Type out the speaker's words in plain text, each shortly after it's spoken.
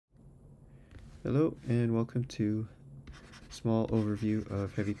Hello and welcome to a small overview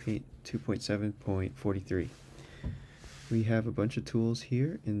of HEAVYPAINT 2.7.43. We have a bunch of tools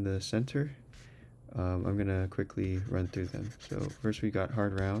here in the center. I'm gonna quickly run through them. So first we got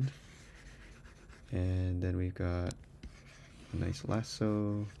hard round, and then we've got a nice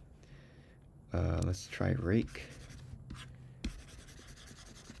lasso. Let's try rake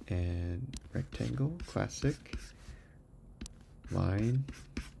and rectangle, classic, line.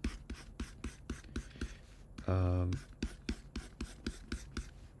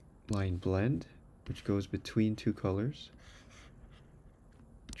 Line blend, which goes between two colors.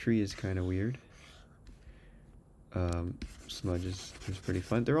 Tree is kind of weird. Smudge is pretty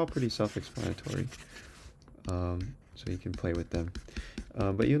fun. They're all pretty self-explanatory, so you can play with them.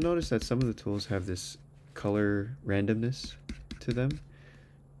 But you'll notice that some of the tools have this color randomness to them.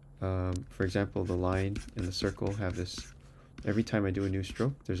 For example, the line and the circle have this. Every time I do a new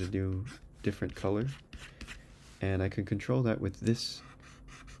stroke, there's a new different color, and I can control that with this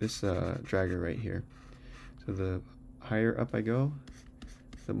dragger right here. So the higher up I go,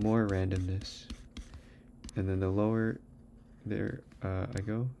 the more randomness, and then the lower there I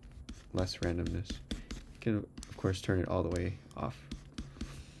go, less randomness. You can of course turn it all the way off.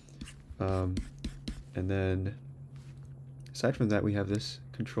 And then aside from that, we have this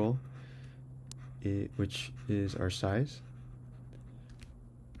control, which is our size.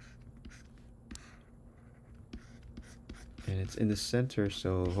 And it's in the center,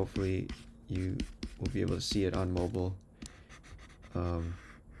 so hopefully you will be able to see it on mobile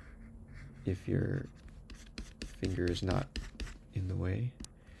if your finger is not in the way.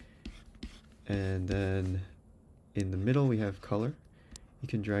 And then in the middle we have color. You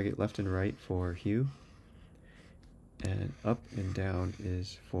can drag it left and right for hue, and up and down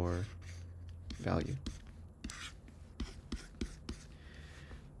is for value.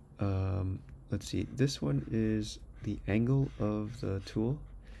 Let's see, this one is the angle of the tool,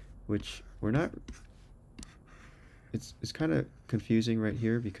 which we're not, it's kind of confusing right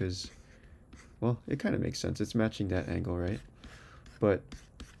here because, well, it kind of makes sense. It's matching that angle, right? But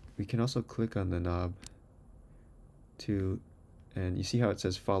we can also click on the knob to, and you see how it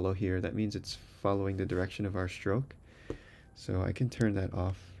says follow here? That means it's following the direction of our stroke. So I can turn that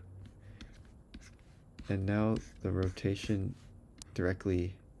off. And now the rotation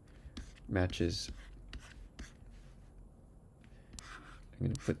directly matches. I'm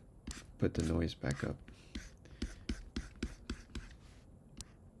going to put the noise back up.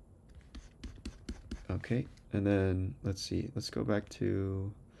 Okay, and then let's see. Let's go back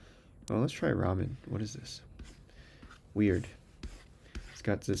to, well, let's try ramen. What is this? Weird. It's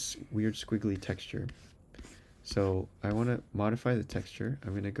got this weird squiggly texture. So I want to modify the texture.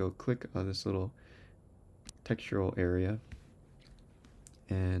 I'm going to go click on this little textural area,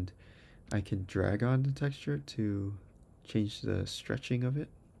 and I can drag on the texture to change the stretching of it.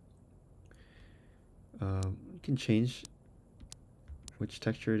 You can change which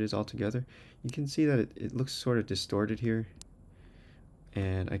texture it is altogether. You can see that it looks sort of distorted here,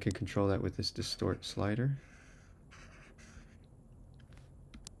 and I can control that with this distort slider.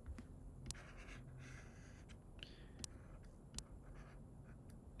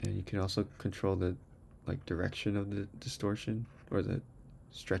 And you can also control the direction of the distortion, or the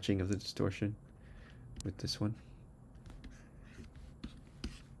stretching of the distortion with this one.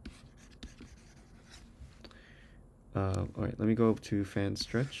 Alright, let me go to fan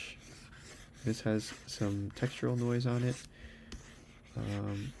stretch. This has some textural noise on it,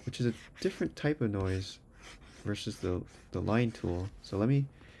 which is a different type of noise versus the line tool. So let me,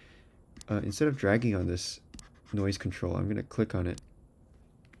 instead of dragging on this noise control, I'm going to click on it.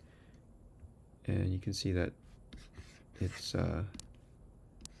 And you can see that it's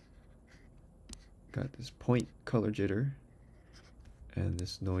got this point color jitter and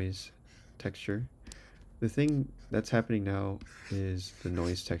this noise texture. The thing that's happening now is the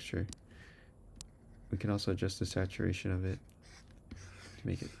noise texture. We can also adjust the saturation of it to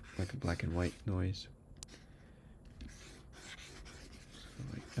make it like a black and white noise.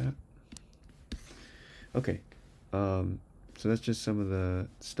 Like that. Okay, so that's just some of the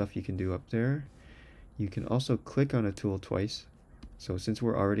stuff you can do up there. You can also click on a tool twice. So since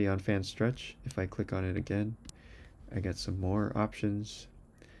we're already on fan stretch, if I click on it again, I get some more options.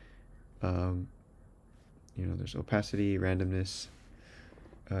 You know, there's opacity, randomness.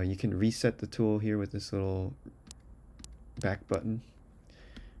 You can reset the tool here with this little back button.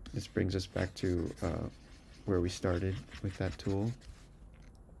 This brings us back to where we started with that tool.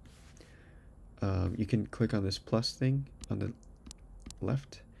 You can click on this plus thing on the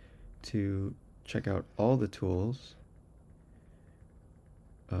left to check out all the tools.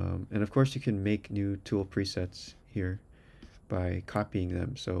 And of course you can make new tool presets here by copying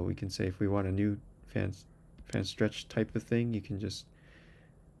them. So we can say if we want a new fan stretch type of thing, you can just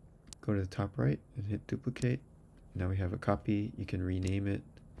go to the top right and hit duplicate. Now we have a copy. You can rename it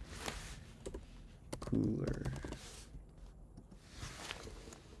cooler.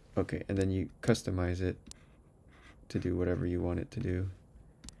 Okay, and then you customize it to do whatever you want it to do.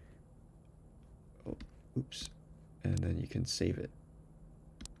 Oh, oops. And then you can save it.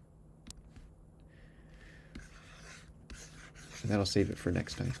 And that'll save it for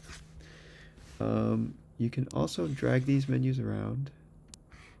next time. You can also drag these menus around,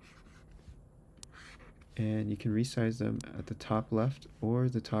 and you can resize them at the top left or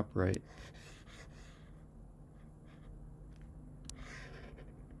the top right.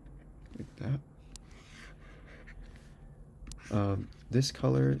 Like that. This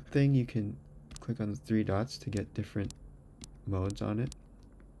color thing, you can click on the 3 dots to get different modes on it.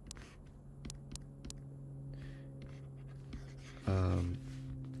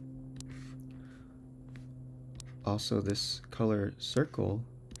 Also, this color circle,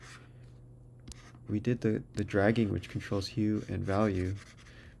 we did the dragging, which controls hue and value,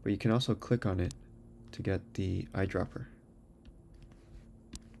 but you can also click on it to get the eyedropper.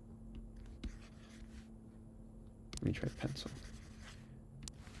 Let me try pencil.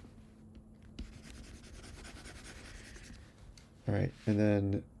 All right, and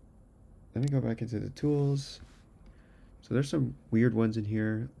then let me go back into the tools. So there's some weird ones in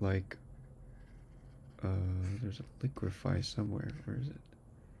here, like there's a liquify somewhere. Where is it?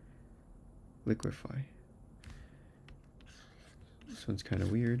 Liquify. This one's kind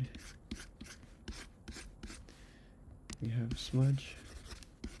of weird. We have smudge.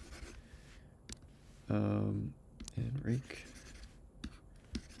 And rake.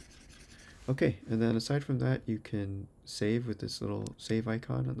 Okay, and then aside from that, you can save with this little save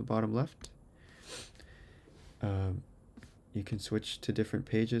icon on the bottom left. You can switch to different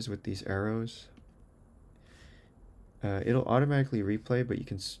pages with these arrows. It'll automatically replay, but you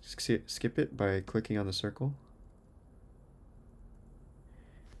can skip it by clicking on the circle.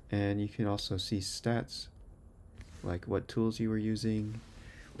 And you can also see stats, like what tools you were using,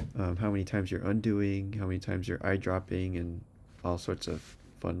 how many times you're undoing, how many times you're eyedropping, and all sorts of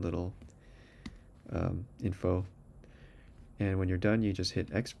fun little info. And when you're done, you just hit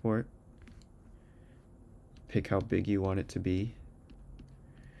export. Pick how big you want it to be.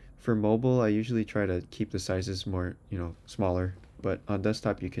 For mobile, I usually try to keep the sizes more, smaller, but on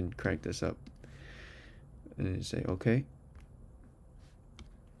desktop you can crank this up. And then you say okay.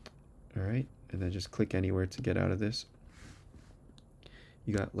 All right, and then just click anywhere to get out of this.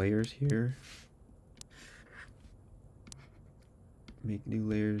 You got layers here. Make new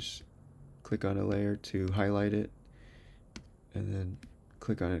layers. Click on a layer to highlight it, and then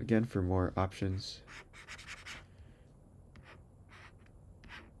click on it again for more options.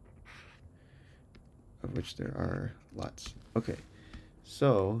 Of which there are lots. Okay,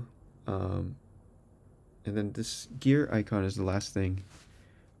 so, and then this gear icon is the last thing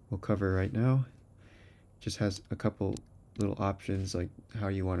we'll cover right now. It just has a couple little options, like how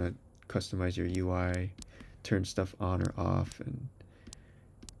you want to customize your UI, turn stuff on or off, and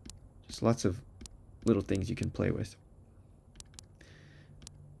just lots of little things you can play with.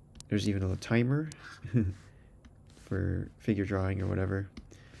 There's even a timer for figure drawing or whatever,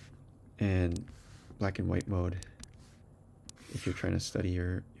 and black and white mode if you're trying to study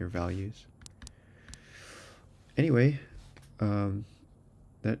your values. Anyway,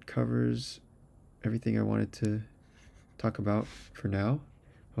 that covers everything I wanted to talk about for now.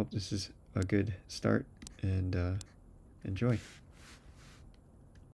 Hope this is a good start, and enjoy.